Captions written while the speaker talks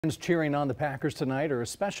Fans cheering on the Packers tonight are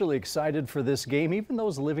especially excited for this game, even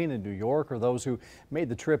those living in New York or those who made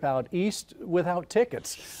the trip out east without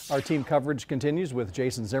tickets. Our team coverage continues with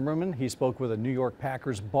Jason Zimmerman. He spoke with a New York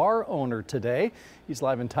Packers bar owner today. He's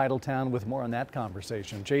live in Titletown with more on that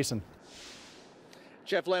conversation. Jason.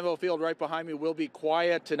 Jeff, Lambeau Field right behind me will be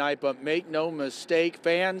quiet tonight, but make no mistake,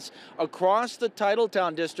 fans across the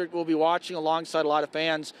Titletown district will be watching alongside a lot of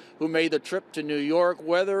fans who made the trip to New York,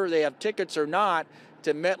 whether they have tickets or not,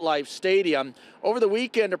 to MetLife Stadium. Over the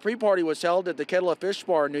weekend, a pre-party was held at the Kettle of Fish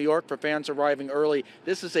Bar in New York for fans arriving early.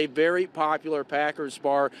 This is a very popular Packers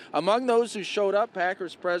bar. Among those who showed up,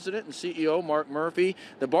 Packers president and CEO Mark Murphy.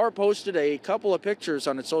 The bar posted a couple of pictures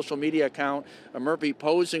on its social media account of Murphy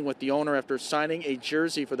posing with the owner after signing a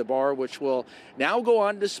jersey for the bar, which will now go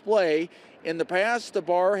on display. In the past, the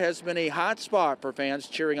bar has been a hot spot for fans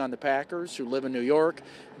cheering on the Packers who live in New York.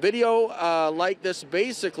 Video like this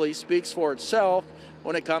basically speaks for itself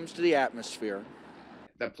when it comes to the atmosphere.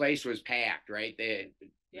 The place was packed, right?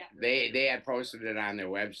 They had posted it on their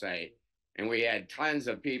website, and we had tons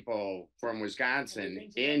of people from Wisconsin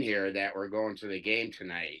in here that were going to the game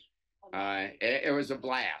tonight. It was a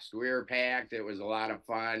blast. We were packed. It was a lot of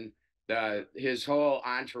fun. His whole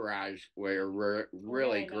entourage were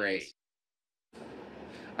really great.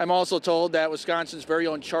 I'm also told that Wisconsin's very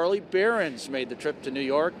own Charlie Berens made the trip to New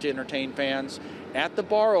York to entertain fans at the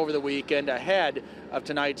bar over the weekend ahead of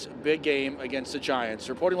tonight's big game against the Giants.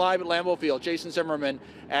 Reporting live at Lambeau Field, Jason Zimmerman,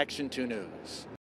 Action 2 News.